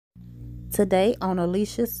Today on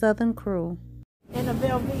Alicia's Southern Crew. And the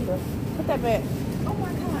Velveeta. Put that back. Oh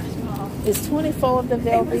my gosh, Mom. It's 24 of the It was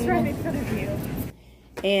Velveeta. right in front of you.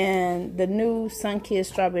 And the new Sunkist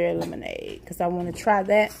strawberry lemonade. Because I want to try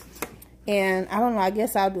that. And I don't know, I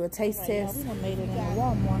guess I'll do a taste test. We done made it in the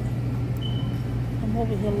Walmart. I'm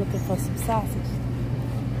over here looking for some sausage.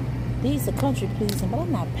 These are country pleasing, but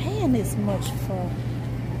I'm not paying this much for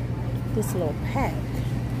this little pack.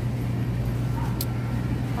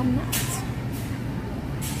 I'm not.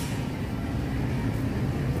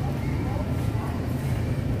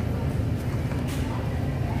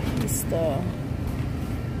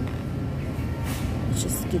 Let's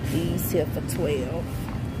just get these here for 12.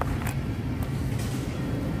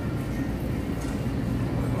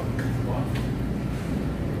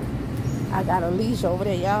 I got Alijah over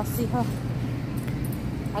there. Y'all see her?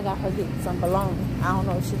 I got her getting some bologna. I don't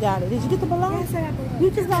know if she got it. Did you get the bologna? Yes, I got bologna.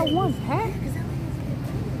 You just got one pack?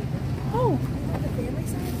 Oh. The family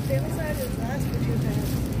side? The family side is us for 2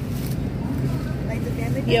 pounds. Like the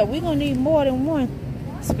family? Yeah, we're going to need more than one.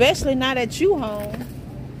 Especially now that you home.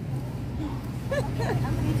 I'm going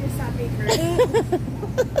to need you to stop being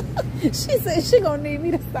rude. She said she going to need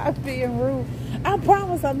me to stop being rude. I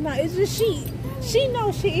promise I'm not. It's just she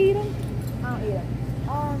knows she eat them. I don't eat them.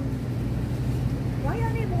 Why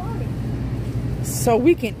y'all need bologna? So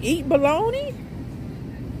we can eat bologna?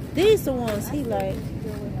 These the ones he like.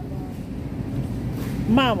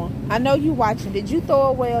 Mama, I know you watching. Did you throw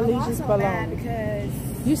away Alijah's bologna? Because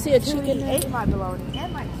You see a chicken ate nugget? my bologna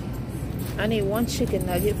and my cheese. I need one chicken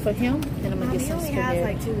nugget for him, and I'm gonna get He some only spaghetti.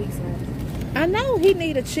 has like 2 weeks left. I know he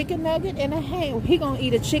need a chicken nugget and a ham. He gonna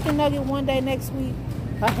eat a chicken nugget one day next week,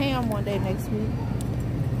 a ham one day next week.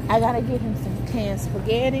 I gotta get him some canned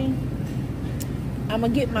spaghetti. I'm gonna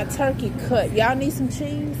get my turkey cut. Y'all need some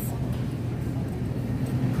cheese?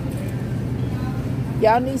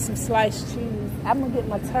 Y'all need some sliced cheese. I'm gonna get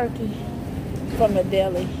my turkey from the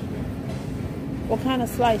deli. What kind of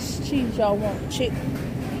sliced cheese y'all want? Chicken?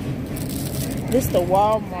 This the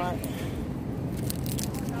Walmart.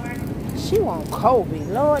 She want Kobe.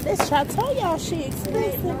 Lord, this I told y'all she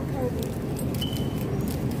expensive.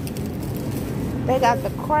 They got the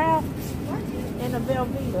Kraft and the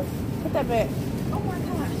Velveeta. Put that back. Oh my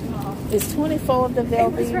gosh, Mom. It's 24 of the It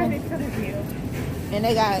was right Velveeta. in front of you. And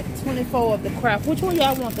they got 24 of the Kraft. Which one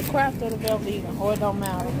y'all want? The Kraft or the Velveeta? Or it don't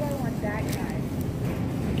matter. Maybe I want that guy.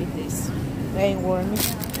 Get this. They ain't worrying me.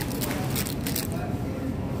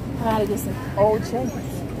 I gotta get some old cheese.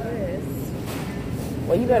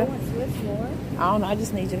 Well, you better. I don't know. I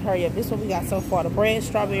just need you to hurry up. This is what we got so far. The bread,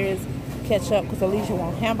 strawberries, ketchup, because Alijah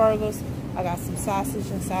want hamburgers. I got some sausage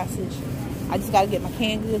and sausage. I just got to get my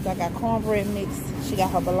canned goods. I got cornbread mix. She got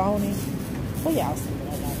her bologna. Well, y'all see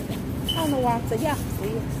what I got. I don't know why I said y'all see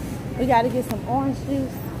it. We got to get some orange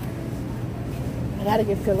juice. I got to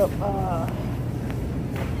get Phillip. I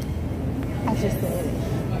just said it.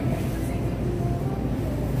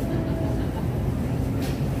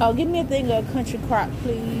 Oh, give me a thing of country crock,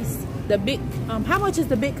 please. The big, how much is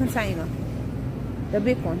the big container? The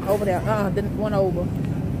big one over there. The one over.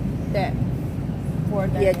 That.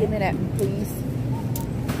 Yeah, give me that one, please. I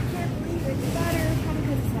can't believe it. You got her.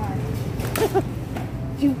 Probably because it's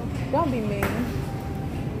You don't be mean.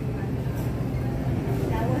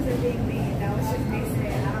 That wasn't being mean. That was just me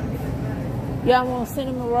saying, I don't give a fuck. Y'all want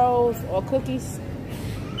cinnamon rolls or cookies?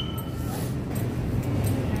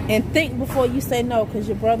 And think before you say no, because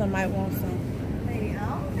your brother might want some. Maybe, I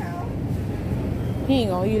don't know. He ain't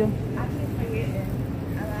gonna eat them. I keep forgetting.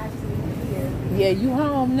 I'm actually here. Yeah, you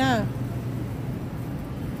home now.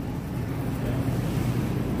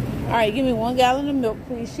 All right, give me 1 gallon of milk,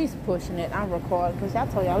 please. She's pushing it. I'm recording because I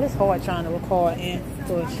told y'all it's hard trying to record and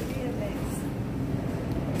push.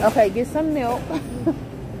 Okay, get some milk.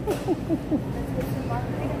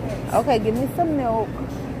 Okay, give me some milk.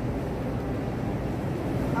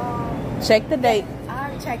 Check the date. I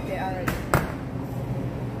already checked it already.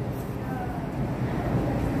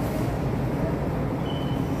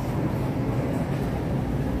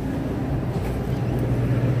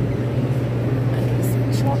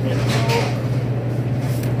 Chocolate milk.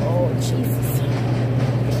 Oh, Jesus.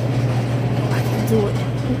 I can do it.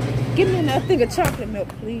 Give me another thing of chocolate milk,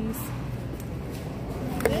 please.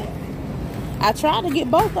 I tried to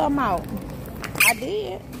get both of them out. I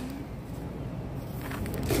did.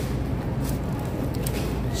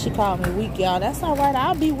 She called me weak, y'all. That's all right.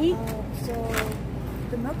 I'll be weak. So,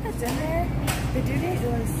 the milk that's in there, the due date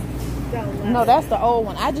was the 11th. No, that's the old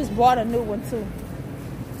one. I just bought a new one, too.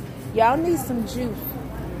 Y'all need some juice.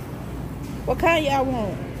 What kind y'all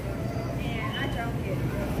want? And I drank it.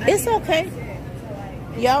 It's okay.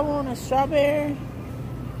 Y'all want a strawberry?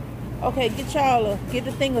 Okay, get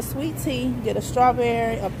the thing of sweet tea, get a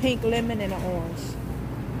strawberry, a pink lemon, and an orange.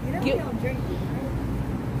 You know, we don't drink these,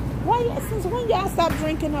 right? Why? Since when y'all stop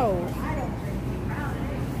drinking those? I don't drink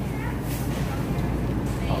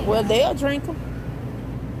these. Well, they'll drink them.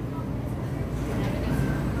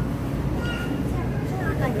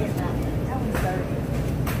 That one's dirty.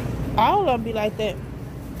 All of them be like that.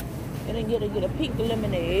 And then get a pink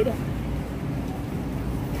lemonade.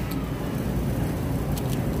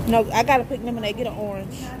 No, I got a pink lemonade. Get an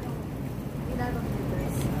orange. You're not gonna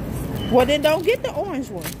do this. Well, then don't get the orange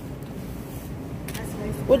one. That's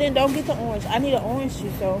wasted. Well, then don't get the orange. I need an orange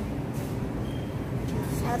juice, though. It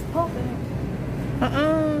has pulp in it.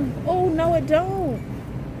 Oh, no, it don't.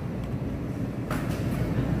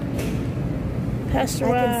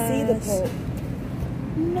 Pasteurized. I can see the pulp.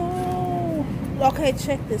 No. Okay,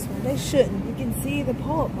 check this one. They shouldn't. You can see the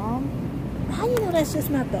pulp, Mom. How you know that's just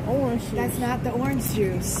not the orange juice? That's not the orange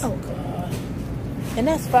juice. Oh, God. And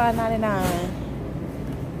that's $5.99.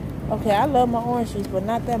 Okay, I love my orange juice, but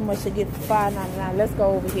not that much to get for $5.99. Let's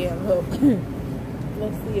go over here and look.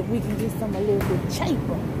 Let's see if we can get some a little bit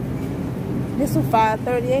cheaper. This one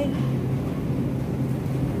 $5.38.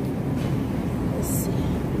 Let's see.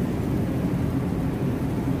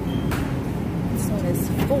 This one is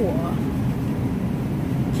 $4.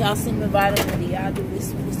 Calcium and vitamin D. I'll do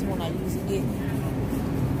this one. This one I usually get.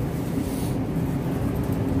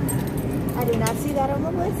 I do not see that on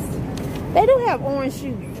the list. They do have orange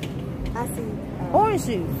juice. I see. Orange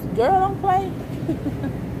juice. Girl, don't play.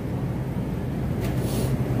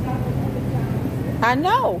 I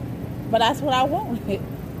know, but that's what I wanted.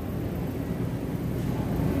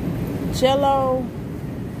 Jello.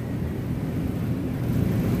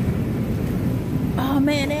 Oh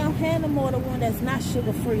man, they don't have no more the one that's not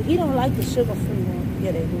sugar free. He don't like the sugar free one.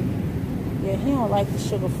 Yeah, they do. Yeah, he don't like the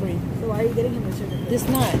sugar free. So why are you getting him the sugar free? This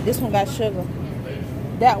not. This one got sugar.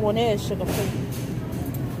 That one is sugar free.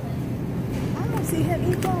 I don't see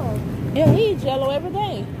him eat dog. Yeah, he eats Jello every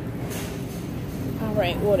day. All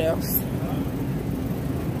right, what else?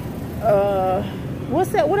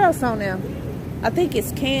 What's that? What else on there? I think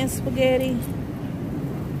it's canned spaghetti.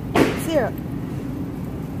 Syrup.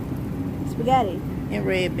 Spaghetti. And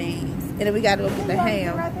red beans. And then we gotta go get the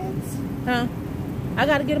ham. Huh? I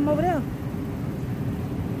gotta get them over there.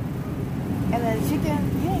 And then chicken.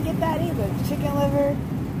 You didn't get that either. Chicken liver,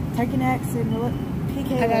 turkey necks, and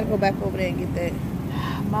PK. I gotta go back over there and get that.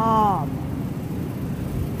 Mom.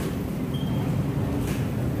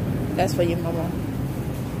 That's for your mama.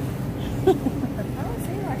 I don't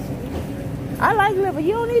see why she eats it. I like liver.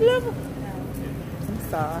 You don't eat liver? No. I'm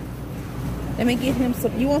sorry. Let me get him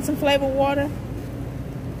some. You want some flavored water?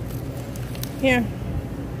 Here.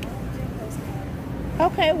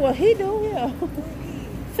 Okay, well he do here.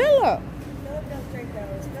 Phillip. Phillip don't drink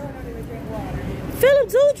those. Phillip don't even drink water. Phillip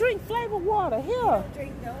do drink flavored water. Here. Don't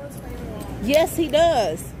drink those flavored water. Yes, he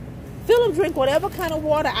does. Phillip drink whatever kind of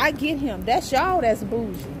water I get him. That's y'all that's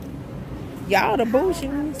bougie. Y'all the bougie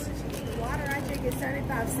ones. The water I drink is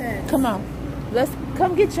 75 cents. Come on. Let's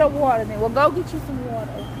come get your water then. Well, go get you some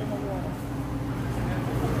water.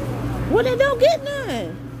 Well, they don't get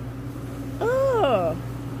none. Oh.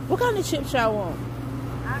 What kind of chips y'all want?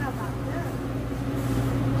 I don't know about that.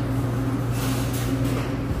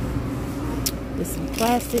 There's some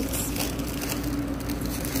plastics.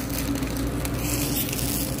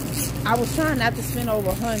 I was trying not to spend over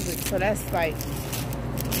 100, so that's like,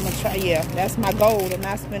 I'm gonna try, yeah, that's my goal to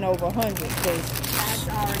not spend over 100. That's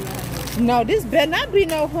already 100. No, this better not be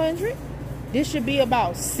no 100. This should be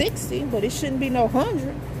about 60, but it shouldn't be no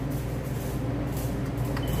 100.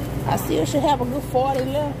 I still should have a good 40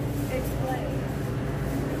 left. Explain.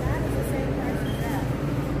 That is the same price as that.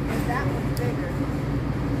 And that one's bigger.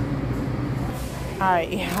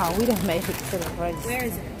 Alright, yeah, we done made it to the race. Where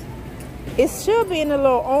is it? It should be in the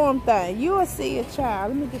little arm thing. You will see a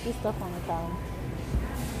child. Let me get this stuff on the counter.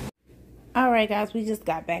 Alright guys, we just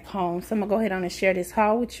got back home. So I'm going to go ahead on and share this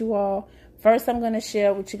haul with you all. First, I'm going to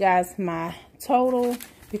share with you guys my total.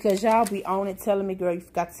 Because y'all be on it telling me, girl, you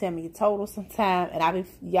forgot to tell me your total sometime. And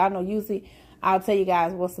y'all know usually I'll tell you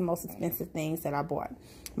guys what's the most expensive things that I bought.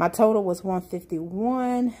 My total was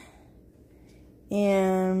 $151.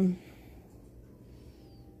 And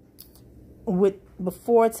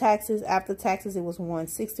before taxes, after taxes, it was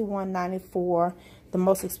 $161.94. The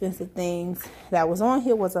most expensive things that was on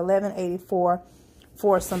here was $11.84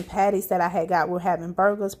 for some patties that I had got. We're having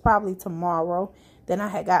burgers probably tomorrow. Then I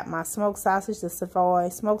had got my smoked sausage, the Savoy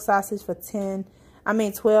smoked sausage for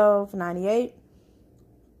 $12.98.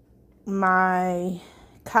 My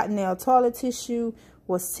Cottonelle toilet tissue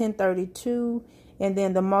was $10.32, and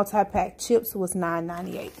then the multi-pack chips was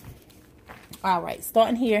 $9.98. All right,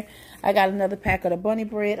 starting here, I got another pack of the bunny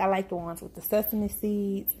bread. I like the ones with the sesame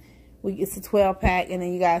seeds. It's a 12-pack, and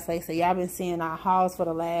then you guys, like I say, y'all been seeing our hauls for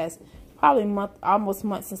the last probably month, almost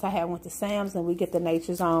month since I had went to Sam's, and we get the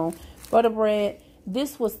Nature's Own butter bread.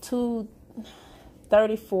 This was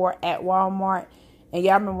 $2.34 at Walmart, and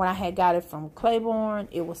y'all remember when I had got it from Claiborne,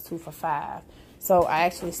 it was 2 for $5. So I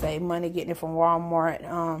actually saved money getting it from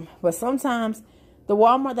Walmart. But sometimes the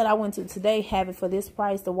Walmart that I went to today have it for this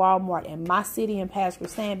price. The Walmart in my city in Pasco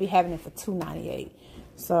Sand be having it for $2.98.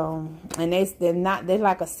 So, and they're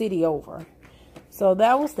like a city over. So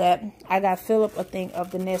that was that. I got Phillip a thing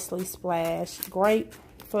of the Nestle Splash grape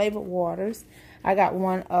flavored waters. I got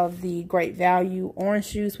one of the Great Value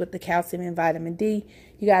orange juice with the calcium and vitamin D.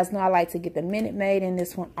 You guys know I like to get the Minute Maid in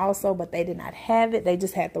this one also, but they did not have it. They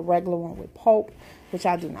just had the regular one with pulp, which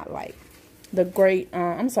I do not like. The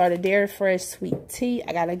the Dairy Fresh sweet tea.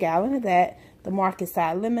 I got a gallon of that. The Market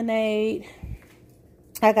Side lemonade.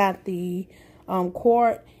 I got the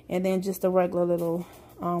quart, and then just a regular little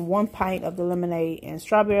 1 pint of the lemonade and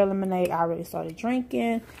strawberry lemonade. I already started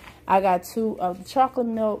drinking. I got 2 of the chocolate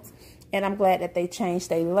milks, and I'm glad that they changed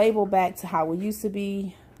their label back to how it used to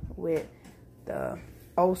be with the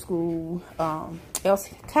old school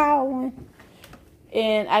Elsie Cow one.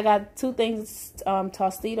 And I got 2 things,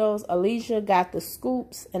 Tostitos. Alijah got the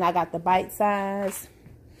scoops, and I got the bite size.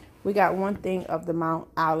 We got 1 thing of the Mount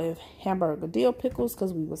Olive hamburger dill pickles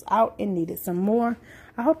because we was out and needed some more.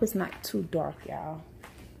 I hope it's not too dark, y'all.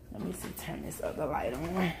 Let me see, turn this other light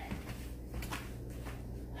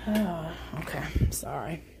on. Okay,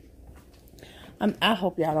 sorry. I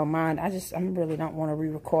hope y'all don't mind. I really don't want to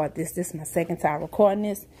re-record this. This is my second time recording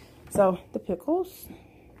this. So, the pickles.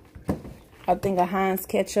 I think a Heinz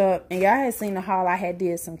ketchup. And y'all had seen the haul. I had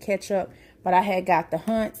did some ketchup, but I had got the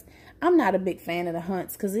Hunt's. I'm not a big fan of the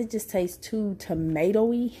Hunt's because it just tastes too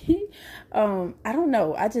tomatoey. I don't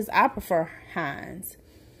know. I prefer Heinz.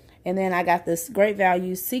 And then I got this Great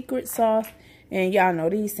Value secret sauce. And y'all know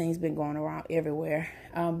these things been going around everywhere.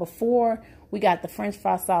 Before, we got the French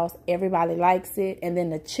fry sauce. Everybody likes it. And then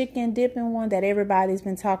the chicken dipping one that everybody's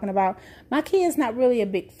been talking about. My kid's not really a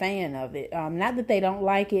big fan of it. Not that they don't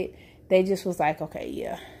like it. They just was like, okay,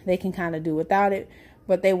 yeah, they can kind of do without it.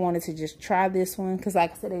 But they wanted to just try this one. Because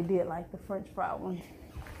like I said, they did like the French fry one.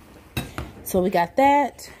 So we got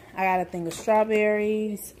that. I got a thing of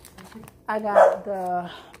strawberries. I got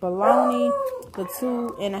the bologna, the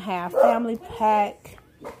 2.5 family pack.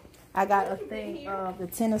 I got a thing of the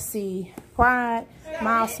Tennessee Pride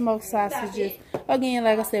mild smoked sausages. Again,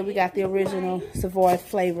 like I said, we got the original Savoy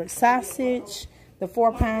flavored sausage, the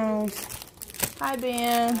 4 pounds. Hi,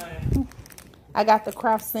 Ben. I got the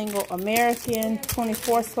Kraft Single American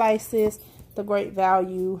 24 slices, the Great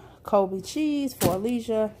Value Kobe cheese for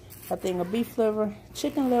Alijah, a thing of beef liver,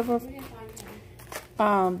 chicken liver,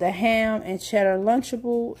 the ham and cheddar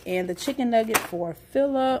Lunchable, and the chicken nugget for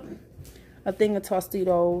Phillip, a thing of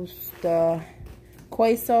Tostitos, the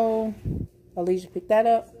queso. Alijah picked that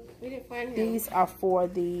up. These are for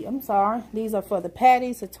the, these are for the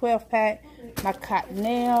patties, a 12-pack. My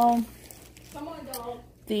cottonelle.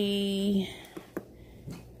 The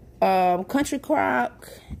Country Crock.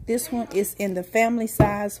 This one is in the family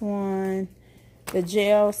size one. The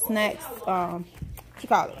gel snacks, what you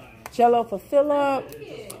call it? Jello for Phillip.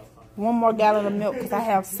 1 more gallon of milk because I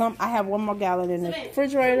have 1 more gallon in the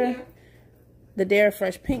refrigerator. The Dairy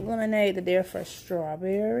Fresh pink lemonade, the Dairy Fresh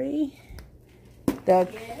strawberry. The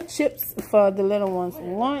chips for the little ones'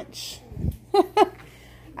 lunch.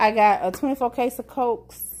 I got a 24 case of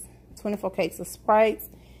Cokes, 24 case of Sprites,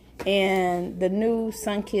 and the new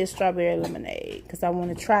Sunkist strawberry lemonade because I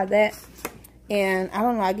want to try that. And I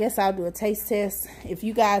don't know, I guess I'll do a taste test. If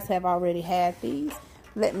you guys have already had these,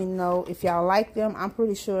 let me know if y'all like them. I'm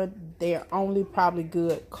pretty sure they're only probably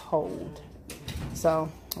good cold. So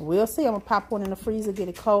we'll see. I'm going to pop one in the freezer, get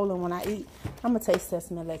it cold, and when I eat, I'm going to taste test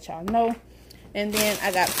them and let y'all know. And then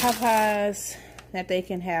I got Popeyes that they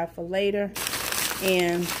can have for later.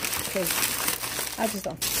 And because I just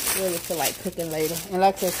don't really feel like cooking later. And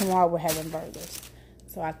like I said, tomorrow we're having burgers.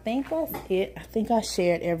 So I think that's it. I think I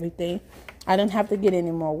shared everything. I didn't have to get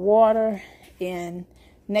any more water. And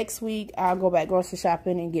next week, I'll go back grocery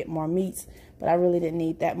shopping and get more meats. But I really didn't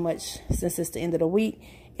need that much since it's the end of the week.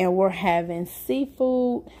 And we're having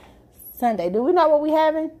seafood Sunday. Do we know what we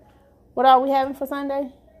having? What are we having for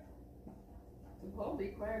Sunday?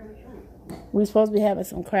 We're supposed to be having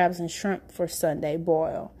some crabs and shrimp for Sunday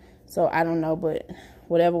boil. So I don't know, but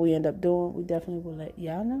whatever we end up doing, we definitely will let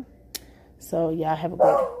y'all know. So y'all have a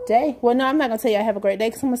great day. Well, no, I'm not going to tell y'all have a great day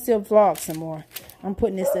because I'm going to still vlog some more. I'm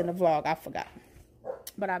putting this in the vlog. I forgot.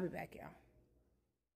 But I'll be back, y'all.